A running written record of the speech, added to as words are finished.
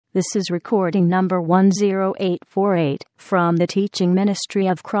This is recording number 10848 from the teaching ministry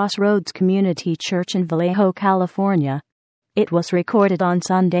of Crossroads Community Church in Vallejo, California. It was recorded on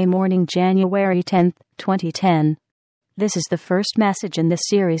Sunday morning, January 10, 2010. This is the first message in this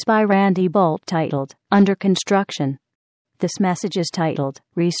series by Randy Boldt titled, Under Construction. This message is titled,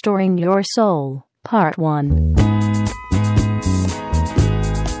 Restoring Your Soul, Part 1.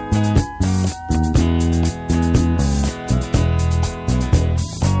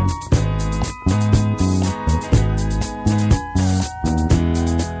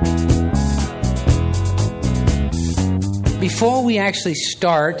 Before we actually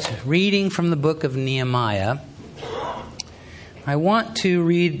start reading from the book of Nehemiah, I want to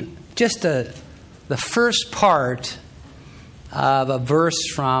read just the first part of a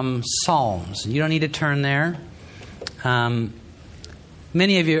verse from Psalms. You don't need to turn there.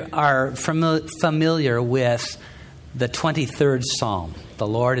 Many of you are familiar with the 23rd Psalm, "The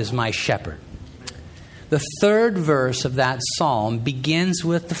Lord is my shepherd." The third verse of that psalm begins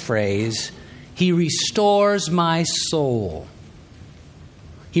with the phrase, "He restores my soul."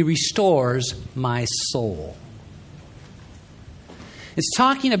 He restores my soul. It's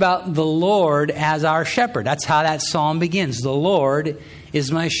talking about the Lord as our shepherd. That's how that psalm begins. The Lord is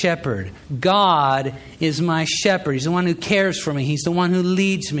my shepherd. God is my shepherd. He's the one who cares for me. He's the one who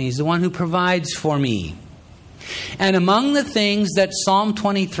leads me. He's the one who provides for me. And among the things that Psalm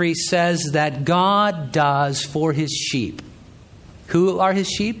 23 says that God does for His sheep, who are His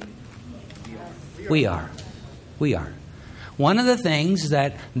sheep? We are. One of the things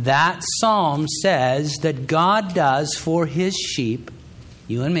that psalm says that God does for His sheep,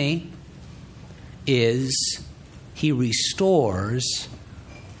 you and me, is He restores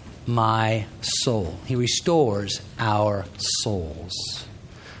my soul. He restores our souls.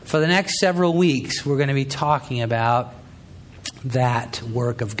 For the next several weeks, we're going to be talking about that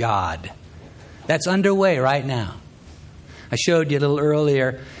work of God. That's underway right now. I showed you a little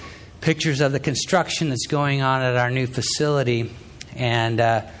earlier pictures of the construction that's going on at our new facility. And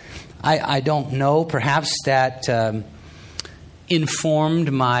I don't know, perhaps that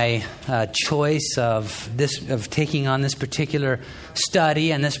informed my choice of taking on this particular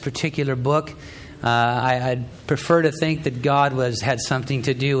study and this particular book. I'd prefer to think that God had something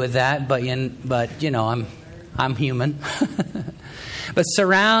to do with that, but I'm human. But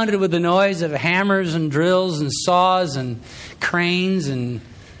surrounded with the noise of hammers and drills and saws and cranes and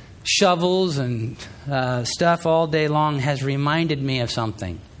shovels and stuff all day long has reminded me of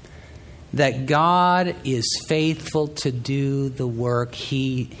something. That God is faithful to do the work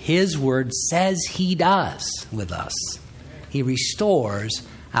His Word says He does with us. He restores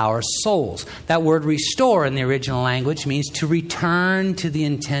our souls. That word restore in the original language means to return to the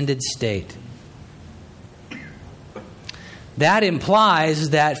intended state. That implies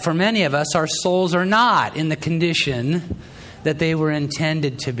that for many of us, our souls are not in the condition that they were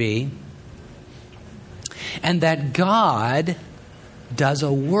intended to be, and that God does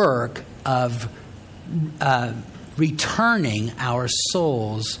a work of returning our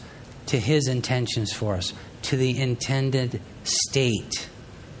souls to His intentions for us, to the intended state.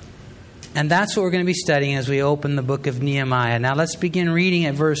 And that's what we're going to be studying as we open the book of Nehemiah. Now let's begin reading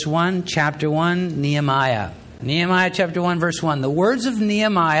at verse 1, chapter 1, Nehemiah. Nehemiah chapter 1, verse 1. The words of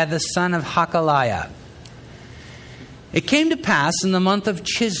Nehemiah, the son of Hakaliah. It came to pass in the month of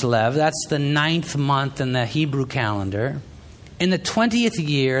Chislev, that's the 9th month in the Hebrew calendar, in the 20th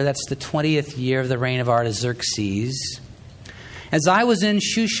year, that's the 20th year of the reign of Artaxerxes, as I was in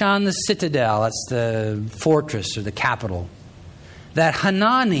Shushan the citadel, that's the fortress or the capital, that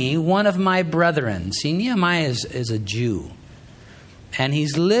Hanani, one of my brethren, see, Nehemiah is a Jew, and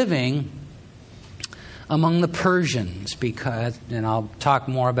he's living among the Persians, and I'll talk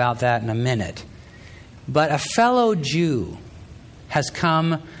more about that in a minute. But a fellow Jew has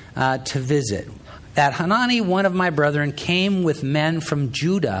come to visit. That Hanani, one of my brethren, came with men from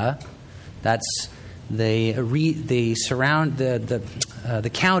Judah. That's the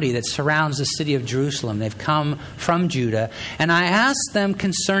county that surrounds the city of Jerusalem. They've come from Judah. And I asked them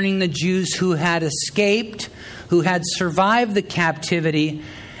concerning the Jews who had escaped, who had survived the captivity,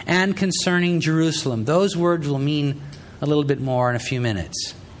 and concerning Jerusalem. Those words will mean a little bit more in a few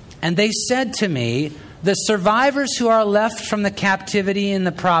minutes. And they said to me, the survivors who are left from the captivity in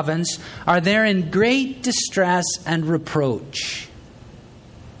the province are there in great distress and reproach.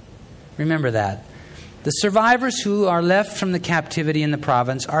 Remember that. The survivors who are left from the captivity in the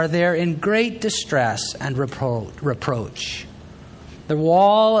province are there in great distress and reproach. The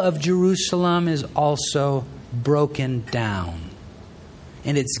wall of Jerusalem is also broken down,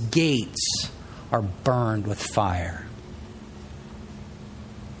 and its gates are burned with fire.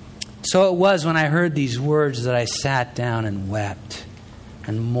 So it was when I heard these words that I sat down and wept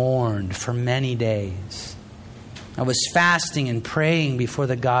and mourned for many days. I was fasting and praying before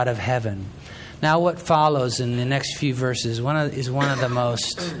the God of heaven. Now what follows in the next few verses is one of the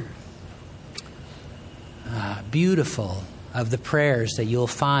most beautiful of the prayers that you'll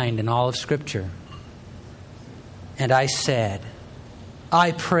find in all of Scripture. And I said,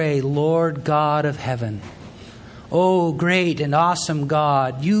 I pray, Lord God of heaven, O great and awesome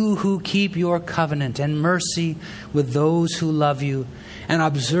God, you who keep your covenant and mercy with those who love you and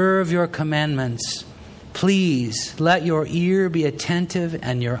observe your commandments, please let your ear be attentive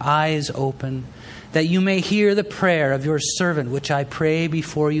and your eyes open, that you may hear the prayer of your servant, which I pray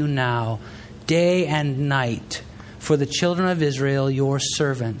before you now, day and night, for the children of Israel, your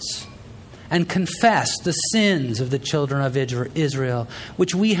servants, and confess the sins of the children of Israel,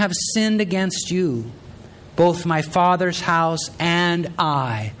 which we have sinned against you. Both my father's house and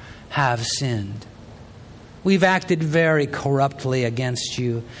I have sinned. We've acted very corruptly against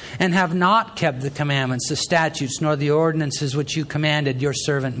you, and have not kept the commandments, the statutes, nor the ordinances which you commanded your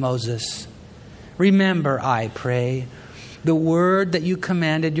servant Moses. Remember, I pray, the word that you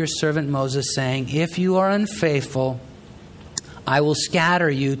commanded your servant Moses, saying, if you are unfaithful, I will scatter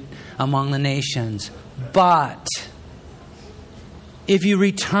you among the nations. But if you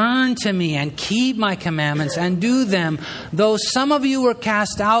return to me and keep my commandments and do them, though some of you were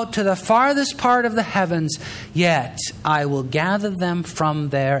cast out to the farthest part of the heavens, yet I will gather them from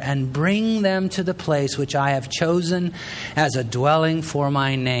there and bring them to the place which I have chosen as a dwelling for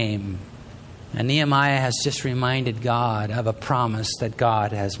my name. And Nehemiah has just reminded God of a promise that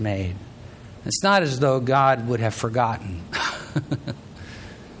God has made. It's not as though God would have forgotten.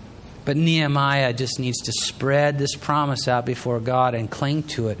 But Nehemiah just needs to spread this promise out before God and cling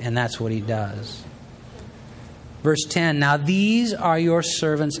to it, and that's what he does. Verse 10, now these are your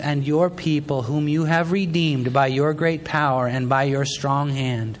servants and your people whom you have redeemed by your great power and by your strong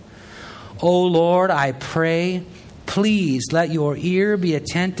hand. O Lord, I pray, please let your ear be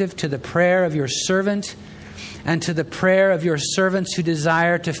attentive to the prayer of your servant and to the prayer of your servants who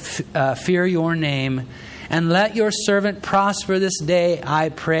desire to fear your name. And let your servant prosper this day, I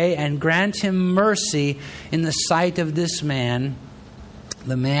pray, and grant him mercy in the sight of this man.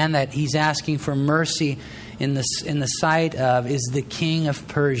 The man that he's asking for mercy in the sight of is the king of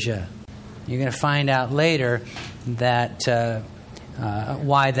Persia. You're going to find out later that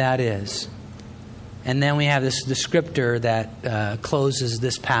why that is. And then we have this descriptor that closes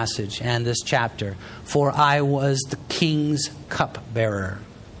this passage and this chapter. For I was the king's cupbearer.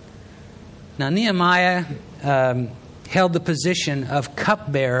 Now Nehemiah held the position of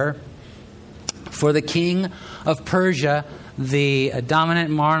cupbearer for the king of Persia, the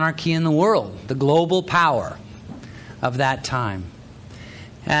dominant monarchy in the world, the global power of that time.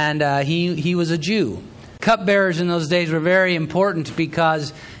 And he was a Jew. Cupbearers in those days were very important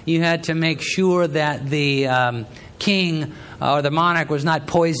because you had to make sure that the king or the monarch was not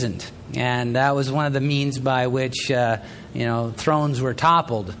poisoned. And that was one of the means by which thrones were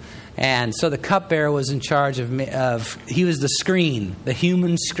toppled. And so the cupbearer was in charge of he was the screen, the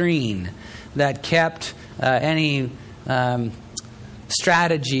human screen that kept any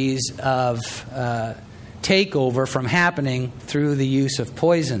strategies of takeover from happening through the use of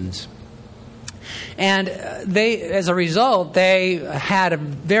poisons. And as a result, they had a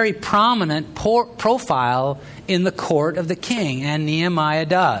very prominent profile in the court of the king, and Nehemiah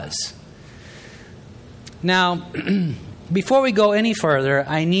does. Now, before we go any further,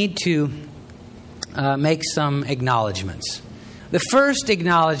 I need to make some acknowledgments. The first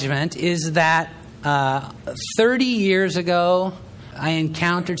acknowledgment is that 30 years ago, I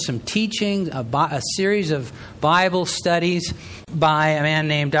encountered some teaching, a series of Bible studies by a man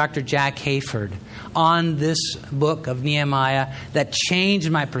named Dr. Jack Hayford on this book of Nehemiah that changed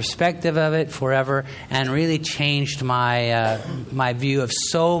my perspective of it forever and really changed my view of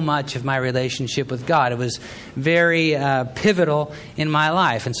so much of my relationship with God. It was very pivotal in my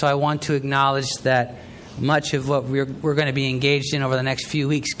life. And so I want to acknowledge that much of what we're going to be engaged in over the next few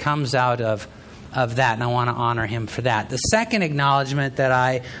weeks comes out of that, and I want to honor him for that. The second acknowledgement that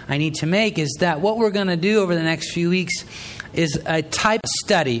I need to make is that what we're going to do over the next few weeks is a type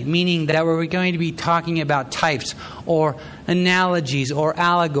study, meaning that we're going to be talking about types or analogies or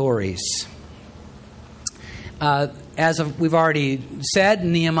allegories. We've already said,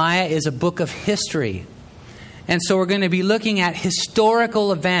 Nehemiah is a book of history. And so we're going to be looking at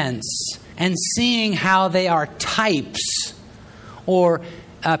historical events and seeing how they are types or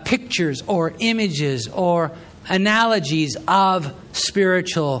pictures or images or analogies of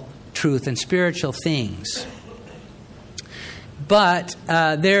spiritual truth and spiritual things. But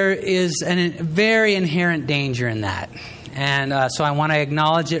there is a very inherent danger in that. And so I want to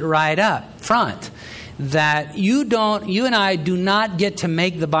acknowledge it right up front, that you and I do not get to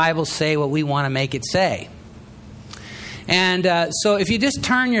make the Bible say what we want to make it say. And so if you just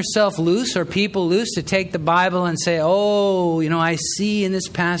turn yourself loose, or people loose, to take the Bible and say, I see in this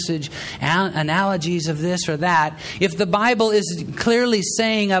passage analogies of this or that. If the Bible is clearly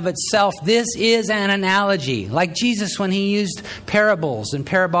saying of itself, this is an analogy. Like Jesus, when he used parables and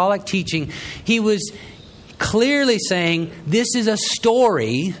parabolic teaching, he was clearly saying, this is a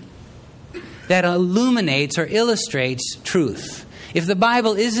story that illuminates or illustrates truth. If the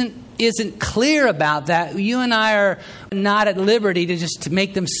Bible isn't clear about that, you and I are not at liberty to just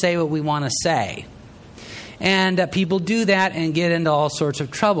make them say what we want to say. And people do that and get into all sorts of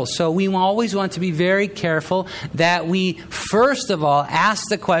trouble. So we always want to be very careful that we, first of all, ask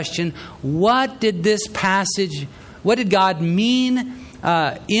the question, what did God mean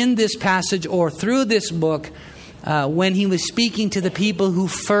in this passage or through this book when he was speaking to the people who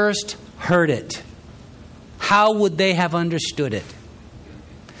first heard it? How would they have understood it?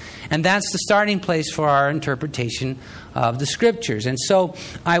 And that's the starting place for our interpretation of the Scriptures. And so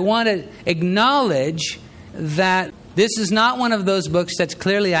I want to acknowledge that this is not one of those books that's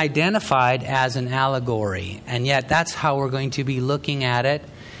clearly identified as an allegory. And yet that's how we're going to be looking at it.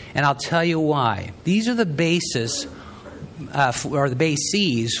 And I'll tell you why. These are the bases, or the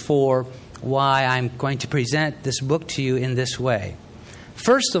bases for why I'm going to present this book to you in this way.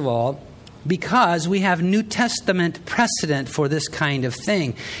 First of all, because we have New Testament precedent for this kind of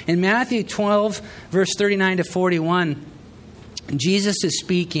thing. In Matthew 12, verse 39 to 41, Jesus is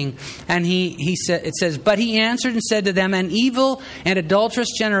speaking, and it says, "But he answered and said to them, an evil and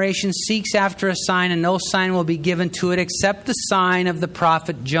adulterous generation seeks after a sign, and no sign will be given to it except the sign of the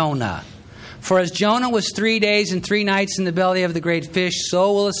prophet Jonah. For as Jonah was 3 days and 3 nights in the belly of the great fish,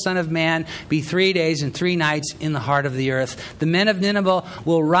 so will the Son of Man be 3 days and 3 nights in the heart of the earth. The men of Nineveh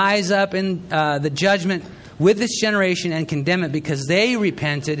will rise up in the judgment with this generation and condemn it, because they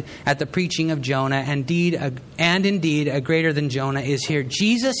repented at the preaching of Jonah. Indeed, a greater than Jonah is here."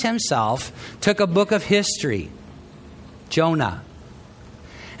 Jesus himself took a book of history, Jonah,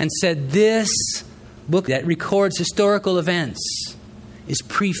 and said this book that records historical events is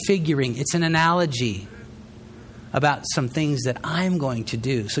prefiguring. It's an analogy about some things that I'm going to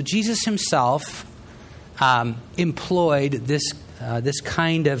do. So Jesus himself employed this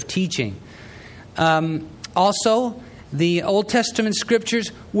kind of teaching. Also, the Old Testament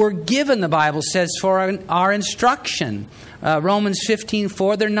Scriptures were given, the Bible says, for our instruction. Romans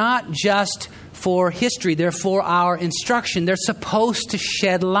 15:4, they're not just for history, they're for our instruction. They're supposed to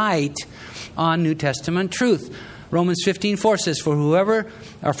shed light on New Testament truth. Romans 15:4 says, for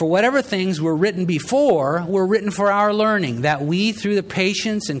whatever things were written before were written for our learning, that we, through the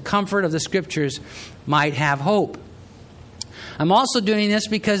patience and comfort of the Scriptures, might have hope. I'm also doing this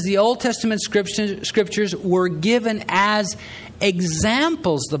because the Old Testament Scriptures were given as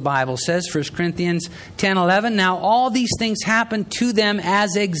examples, the Bible says, 1 Corinthians 10:11. Now all these things happened to them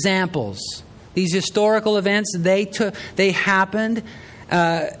as examples. These historical events, they happened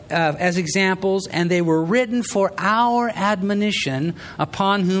as exampple, and they were written for our admonition,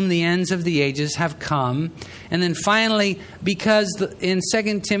 upon whom the ends of the ages have come. And then finally, because in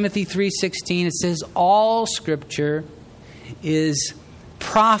 2 Timothy 3:16 it says all Scripture is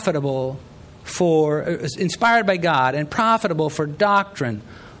profitable inspired by God and profitable for doctrine,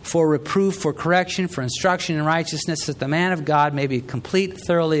 for reproof, for correction, for instruction in righteousness, that the man of God may be complete,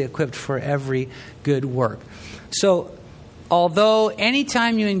 thoroughly equipped for every good work. So, although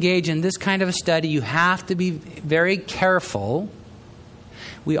anytime you engage in this kind of a study, you have to be very careful,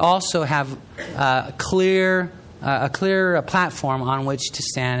 we also have a clear platform on which to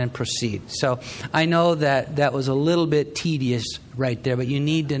stand and proceed. So I know that was a little bit tedious right there, but you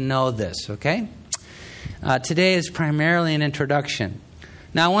need to know this, okay? Today is primarily an introduction.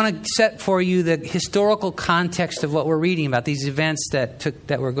 Now I want to set for you the historical context of what we're reading about. These events that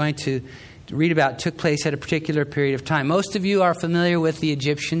we're going to read about took place at a particular period of time. Most of you are familiar with the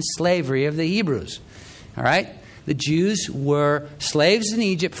Egyptian slavery of the Hebrews. All right? The Jews were slaves in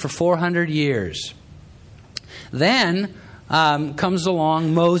Egypt for 400 years. Then comes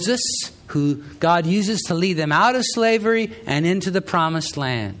along Moses, who God uses to lead them out of slavery and into the promised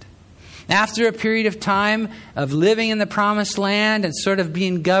land. After a period of time of living in the promised land and sort of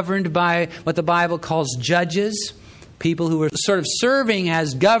being governed by what the Bible calls judges, people who were sort of serving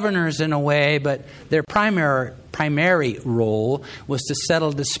as governors in a way, but their primary role was to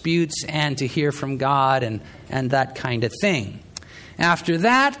settle disputes and to hear from God and that kind of thing. After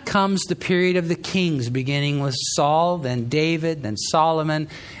that comes the period of the kings, beginning with Saul, then David, then Solomon.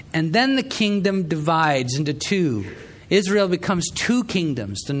 And then the kingdom divides into two. Israel becomes two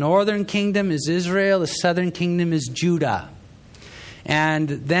kingdoms. The northern kingdom is Israel. The southern kingdom is Judah. And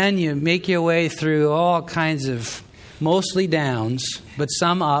then you make your way through all kinds of mostly downs, but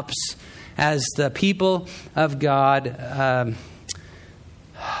some ups, as the people of God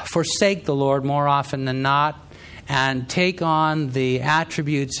forsake the Lord more often than not and take on the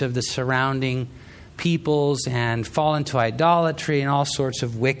attributes of the surrounding peoples and fall into idolatry and all sorts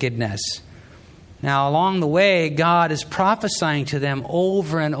of wickedness. Now, along the way, God is prophesying to them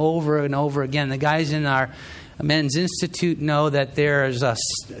over and over and over again. The guys in our Men's Institute know that there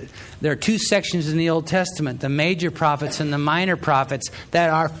are two sections in the Old Testament, the major prophets and the minor prophets, that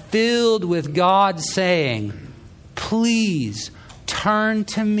are filled with God saying, please turn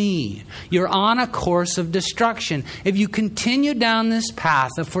to me. You're on a course of destruction. If you continue down this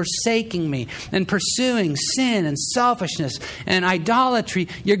path of forsaking me and pursuing sin and selfishness and idolatry,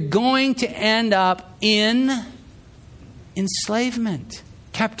 you're going to end up in enslavement,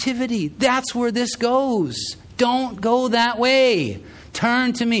 captivity. That's where this goes. Don't go that way.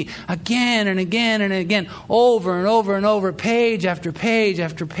 Turn to me again and again and again, over and over and over, page after page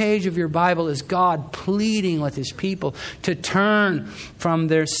after page of your Bible is God pleading with His people to turn from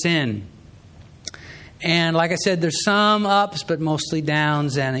their sin. And like I said, there's some ups, but mostly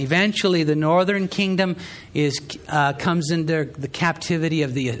downs. And eventually the northern kingdom comes into the captivity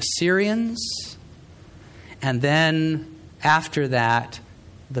of the Assyrians. And then after that,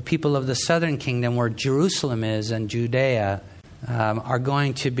 the people of the southern kingdom, where Jerusalem is and Judea, are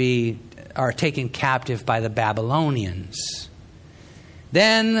taken captive by the Babylonians.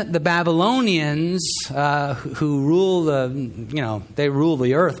 Then the Babylonians, who rule they rule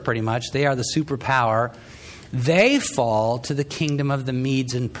the earth pretty much. They are the superpower. They fall to the kingdom of the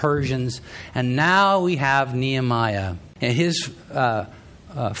Medes and Persians, and now we have Nehemiah. And his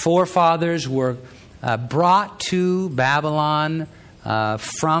forefathers were brought to Babylon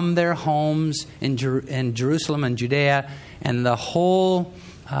from their homes in Jerusalem and Judea. And the whole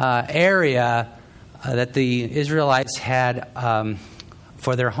area that the Israelites had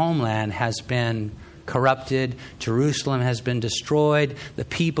for their homeland has been corrupted. Jerusalem has been destroyed. The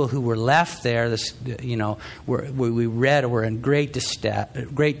people who were left there, we read, were in great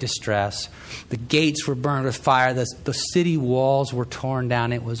distress. The gates were burned with fire. The city walls were torn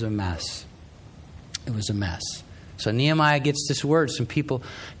down. It was a mess. It was a mess. So Nehemiah gets this word. Some people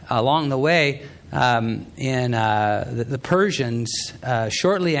along the way, the Persians,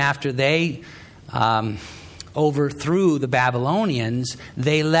 shortly after they overthrew the Babylonians,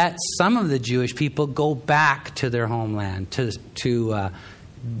 they let some of the Jewish people go back to their homeland, to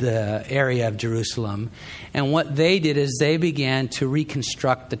the area of Jerusalem. And what they did is they began to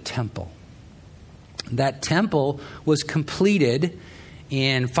reconstruct the temple. That temple was completed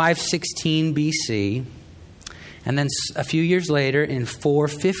in 516 BC. And then a few years later, in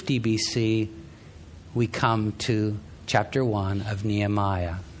 450 BC, we come to chapter 1 of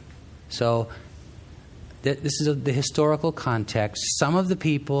Nehemiah. So this is the historical context. Some of the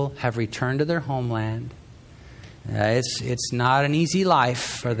people have returned to their homeland. It's not an easy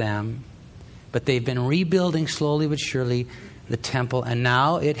life for them, but they've been rebuilding slowly but surely the temple, and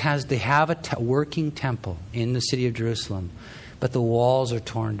now they have a working temple in the city of Jerusalem. But the walls are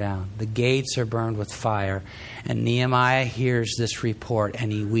torn down. The gates are burned with fire. And Nehemiah hears this report,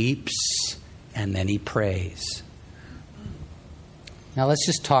 and he weeps, and then he prays. Now let's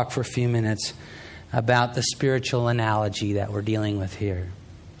just talk for a few minutes about the spiritual analogy that we're dealing with here.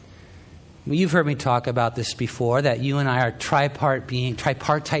 You've heard me talk about this before, that you and I are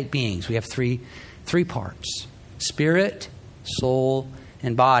tripartite beings. We have three parts: spirit, soul,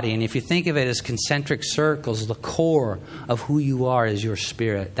 and body. And if you think of it as concentric circles, the core of who you are is your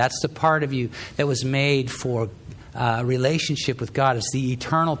spirit. That's the part of you that was made for relationship with God. It's the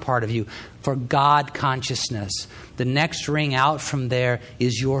eternal part of you, for God consciousness. The next ring out from there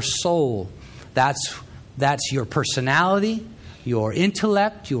is your soul. That's your personality, your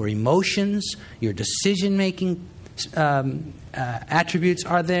intellect, your emotions, your decision-making attributes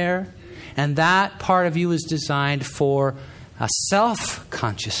are there. And that part of you is designed for a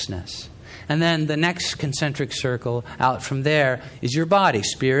self-consciousness. And then the next concentric circle out from there is your body: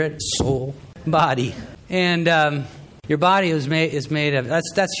 spirit, soul, body. And your body is made of,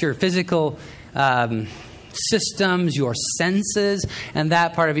 that's your physical systems, your senses, and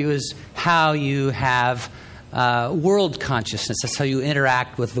that part of you is how you have world consciousness. That's how you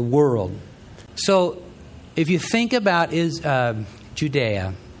interact with the world. So if you think about Judah,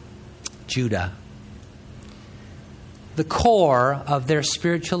 the the core of their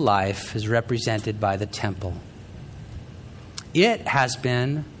spiritual life is represented by the temple. It has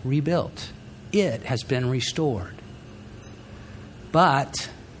been rebuilt. It has been restored.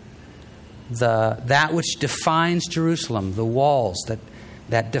 But that which defines Jerusalem, the walls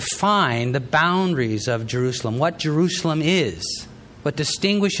that define the boundaries of Jerusalem, what Jerusalem is, what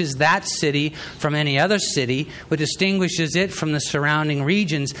distinguishes that city from any other city, what distinguishes it from the surrounding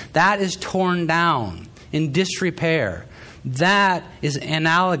regions, that is torn down in disrepair. That is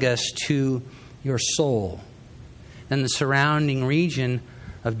analogous to your soul. And the surrounding region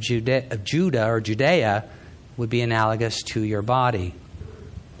of Judah or Judea would be analogous to your body.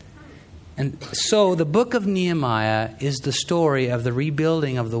 And so the book of Nehemiah is the story of the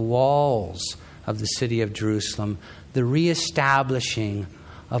rebuilding of the walls of the city of Jerusalem, the reestablishing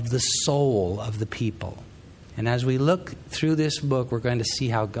of the soul of the people. And as we look through this book, we're going to see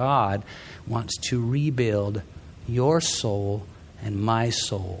how God wants to rebuild your soul and my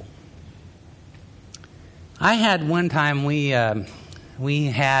soul. I had one time, we had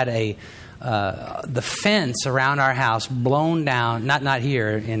the fence around our house blown down, not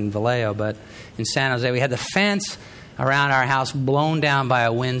here in Vallejo, but in San Jose. We had the fence around our house blown down by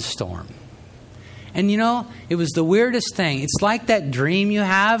a windstorm. And you know, it was the weirdest thing. It's like that dream you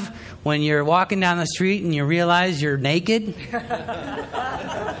have when you're walking down the street and you realize you're naked.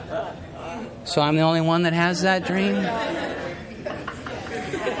 So I'm the only one that has that dream?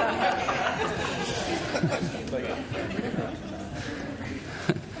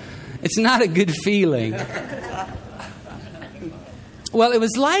 It's not a good feeling. Well, it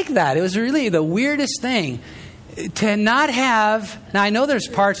was like that. It was really the weirdest thing. To not have... Now, I know there's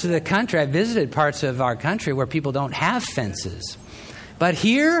parts of the country, I visited parts of our country where people don't have fences. But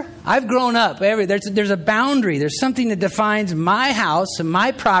here, I've grown up. There's a boundary. There's something that defines my house and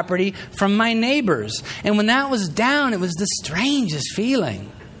my property from my neighbors. And when that was down, it was the strangest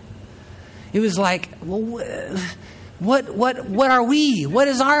feeling. It was like, well, what are we? What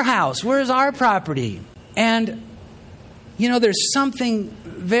is our house? Where is our property? And, you know, there's something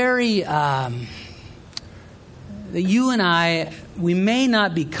very... that you and I, we may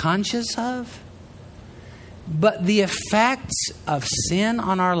not be conscious of, but the effects of sin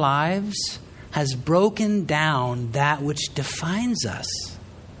on our lives has broken down that which defines us.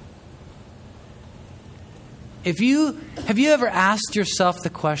 Have you ever asked yourself the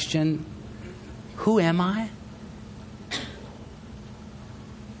question, who am I?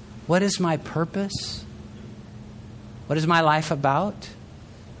 What is my purpose? What is my life about?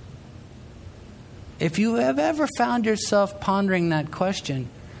 If you have ever found yourself pondering that question,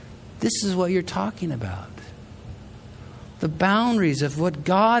 this is what you're talking about. The boundaries of what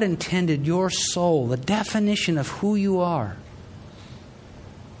God intended your soul, the definition of who you are,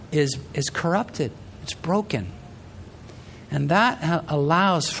 is corrupted. It's broken. And that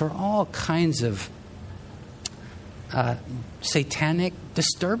allows for all kinds of satanic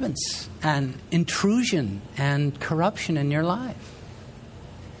disturbance and intrusion and corruption in your life.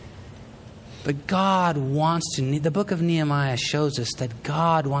 But God wants to... The book of Nehemiah shows us that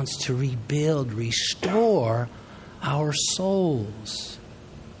God wants to rebuild, restore our souls.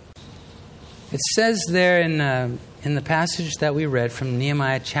 It says there in the passage that we read from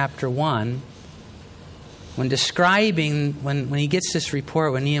Nehemiah chapter 1, when describing, when he gets this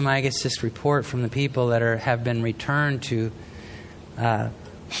report, when Nehemiah gets this report from the people that have been returned to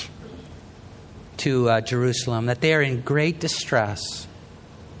Jerusalem, that they are in great distress.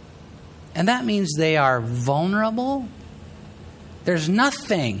 And that means they are vulnerable. There's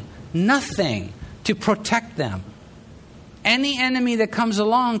nothing to protect them. Any enemy that comes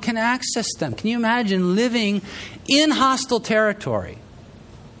along can access them. Can you imagine living in hostile territory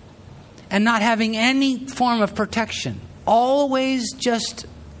and not having any form of protection? Always just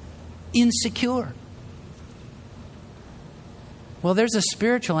insecure. Well, there's a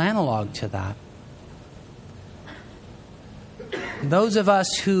spiritual analog to that. Those of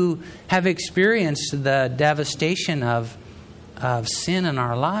us who have experienced the devastation of sin in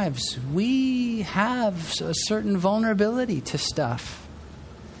our lives, we have a certain vulnerability to stuff.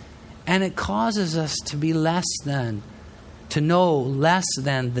 And it causes us to be to know less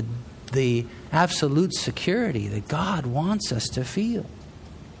than the absolute security that God wants us to feel.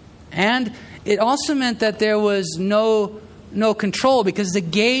 And it also meant that there was no control because the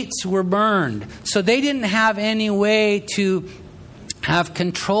gates were burned. So they didn't have any way to have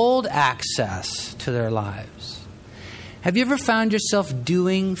controlled access to their lives. Have you ever found yourself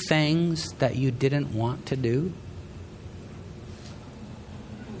doing things that you didn't want to do?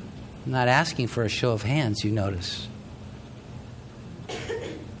 I'm not asking for a show of hands, you notice.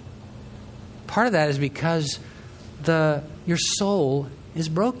 Part of that is because your soul is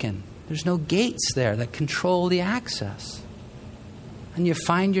broken. There's no gates there that control the access. And you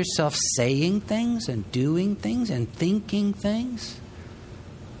find yourself saying things and doing things and thinking things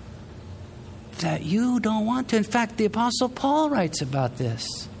that you don't want to. In fact, the Apostle Paul writes about this.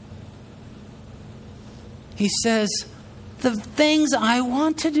 He says, the things I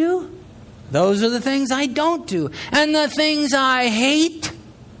want to do, those are the things I don't do. And the things I hate,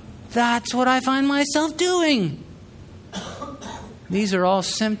 that's what I find myself doing. These are all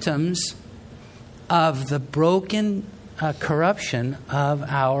symptoms of the broken corruption of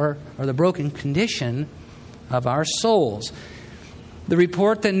the broken condition of our souls. The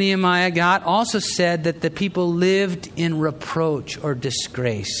report that Nehemiah got also said that the people lived in reproach or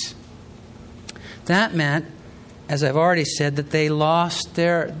disgrace. That meant, as I've already said, that they lost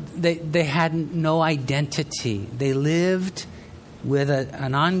they had no identity. They lived with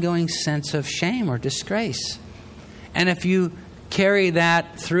an ongoing sense of shame or disgrace. And if you carry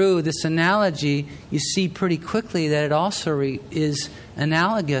that through this analogy, you see pretty quickly that it also is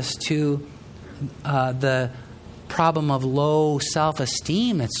analogous to the problem of low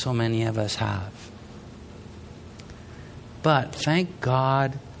self-esteem that so many of us have. But thank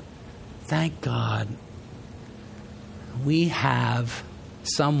God, we have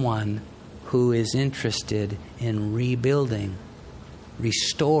someone who is interested in rebuilding,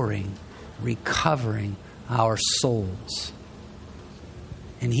 restoring, recovering our souls.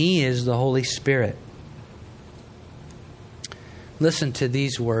 And He is the Holy Spirit. Listen to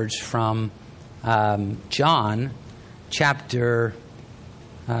these words from John chapter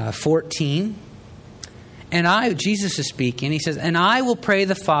 14. And Jesus is speaking. He says, "And I will pray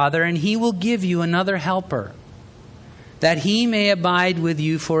the Father, and He will give you another helper, that He may abide with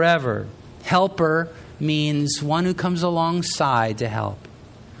you forever." Helper means one who comes alongside to help.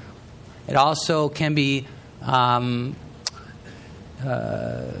 It also can be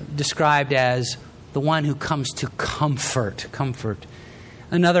described as the one who comes to comfort.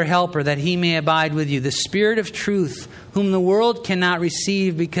 Another helper, that He may abide with you, the Spirit of truth, whom the world cannot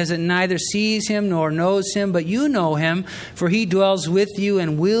receive because it neither sees Him nor knows Him, but you know Him, for He dwells with you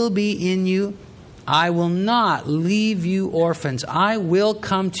and will be in you. I will not leave you orphans. I will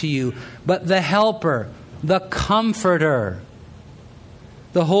come to you. But the helper, the comforter,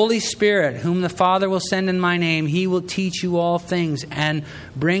 the Holy Spirit, whom the Father will send in my name, He will teach you all things and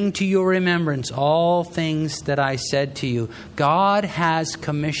bring to your remembrance all things that I said to you. God has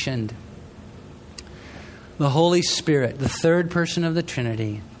commissioned the Holy Spirit, the third person of the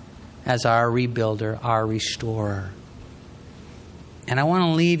Trinity, as our rebuilder, our restorer. And I want to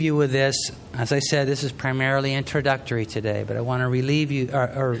leave you with this. As I said, this is primarily introductory today, but I want to leave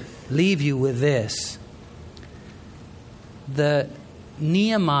you with this. The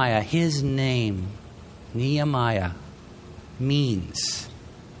Nehemiah, his name, Nehemiah, means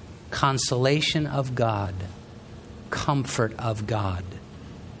consolation of God, comfort of God.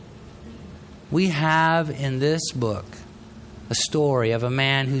 We have in this book a story of a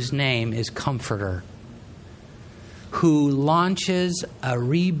man whose name is Comforter, who launches a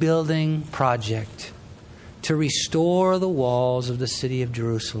rebuilding project to restore the walls of the city of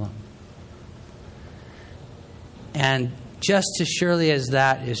Jerusalem. And just as surely as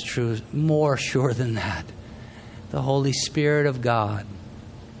that is true, more sure than that, the Holy Spirit of God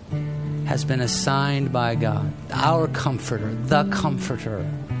has been assigned by God. Our Comforter, the Comforter,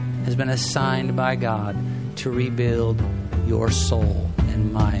 has been assigned by God to rebuild your soul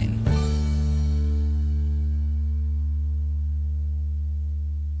and mine.